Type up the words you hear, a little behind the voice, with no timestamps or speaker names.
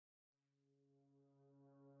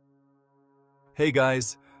Hey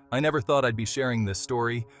guys, I never thought I'd be sharing this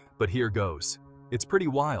story, but here goes. It's pretty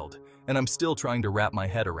wild, and I'm still trying to wrap my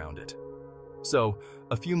head around it. So,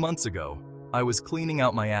 a few months ago, I was cleaning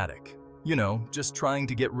out my attic. Just trying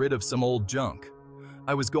to get rid of some old junk.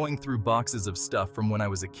 I was going through boxes of stuff from when I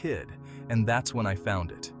was a kid, and that's when I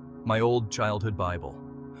found it. My old childhood Bible.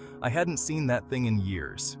 I hadn't seen that thing in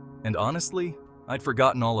years, and honestly, I'd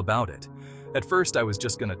forgotten all about it. At first, I was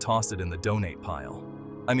just gonna toss it in the donate pile.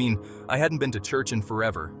 I hadn't been to church in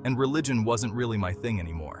forever, and religion wasn't really my thing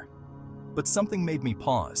anymore. But something made me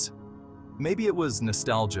pause. Maybe it was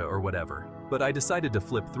nostalgia or whatever, but I decided to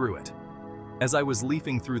flip through it. As I was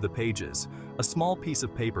leafing through the pages, a small piece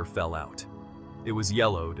of paper fell out. It was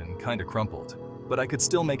yellowed and kinda crumpled, but I could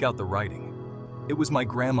still make out the writing. It was my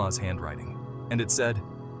grandma's handwriting, and it said,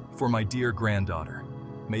 "For my dear granddaughter,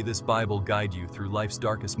 may this Bible guide you through life's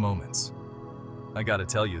darkest moments." I gotta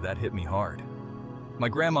tell you, that hit me hard. My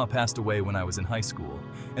grandma passed away when I was in high school,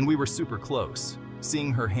 and we were super close.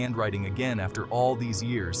 Seeing her handwriting again after all these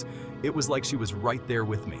years, it was like she was right there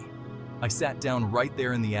with me. I sat down right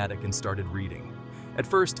there in the attic and started reading. At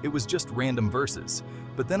first, it was just random verses,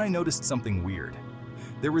 but then I noticed something weird.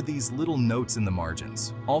 There were these little notes in the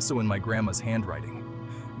margins, also in my grandma's handwriting.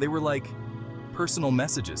 They were like personal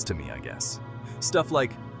messages to me, I guess. Stuff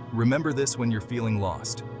like, "Remember this when you're feeling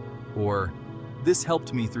lost," or "This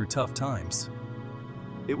helped me through tough times."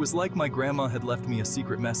 It was like my grandma had left me a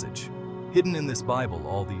secret message, hidden in this Bible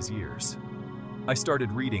all these years. I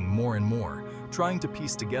started reading more and more, trying to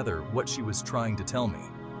piece together what she was trying to tell me.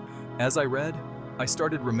 As I read, I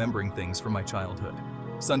started remembering things from my childhood.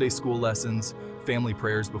 Sunday school lessons, family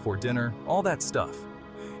prayers before dinner, all that stuff.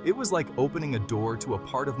 It was like opening a door to a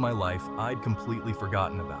part of my life I'd completely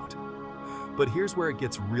forgotten about. But here's where it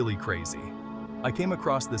gets really crazy. I came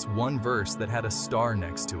across this one verse that had a star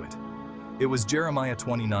next to it. It was Jeremiah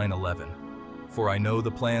 29:11. "For I know the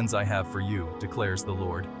plans I have for you, declares the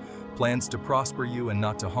Lord, plans to prosper you and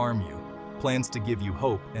not to harm you, plans to give you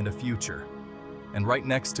hope and a future." And right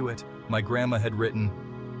next to it, my grandma had written,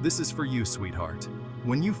 "This is for you, sweetheart.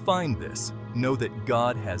 When you find this, know that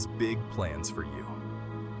God has big plans for you."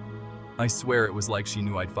 I swear it was like she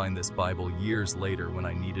knew I'd find this Bible years later when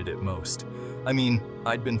I needed it most.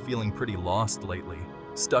 I'd been feeling pretty lost lately,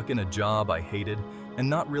 stuck in a job I hated, and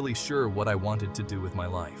not really sure what I wanted to do with my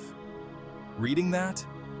life. Reading that,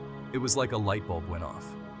 it was like a light bulb went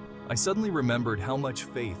off. I suddenly remembered how much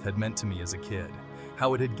faith had meant to me as a kid,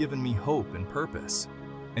 how it had given me hope and purpose.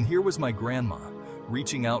 And here was my grandma,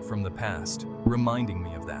 reaching out from the past, reminding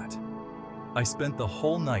me of that. I spent the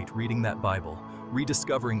whole night reading that Bible,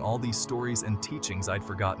 rediscovering all these stories and teachings I'd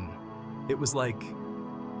forgotten. It was like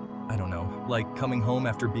coming home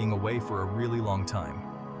after being away for a really long time.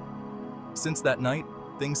 Since that night,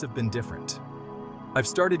 things have been different. I've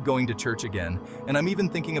started going to church again, and I'm even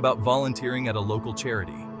thinking about volunteering at a local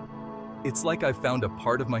charity. It's like I've found a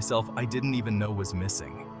part of myself I didn't even know was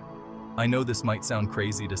missing. I know this might sound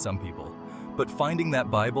crazy to some people, but finding that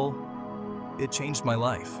Bible, it changed my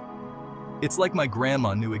life. It's like my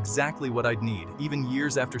grandma knew exactly what I'd need, even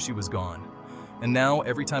years after she was gone. And now,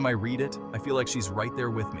 every time I read it, I feel like she's right there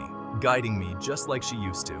with me, guiding me just like she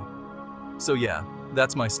used to. So yeah,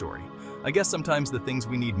 that's my story. I guess sometimes the things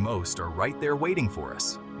we need most are right there waiting for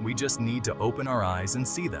us. We just need to open our eyes and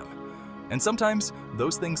see them. And sometimes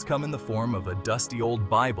those things come in the form of a dusty old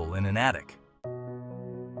Bible in an attic.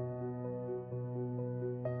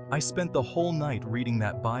 I spent the whole night reading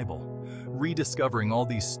that Bible, rediscovering all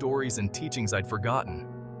these stories and teachings I'd forgotten.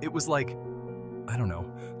 It was like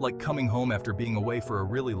coming home after being away for a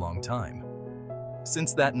really long time.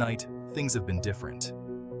 Since that night, things have been different.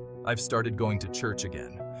 I've started going to church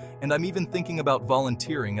again, and I'm even thinking about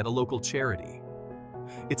volunteering at a local charity.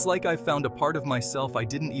 It's like I've found a part of myself I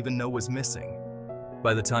didn't even know was missing.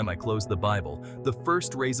 By the time I closed the Bible, the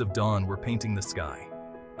first rays of dawn were painting the sky.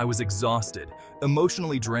 I was exhausted,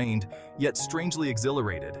 emotionally drained, yet strangely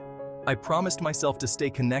exhilarated. I promised myself to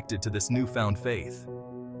stay connected to this newfound faith.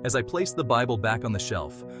 As I placed the Bible back on the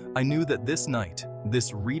shelf, I knew that this night,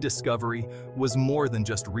 this rediscovery, was more than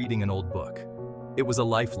just reading an old book. It was a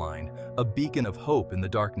lifeline, a beacon of hope in the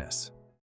darkness.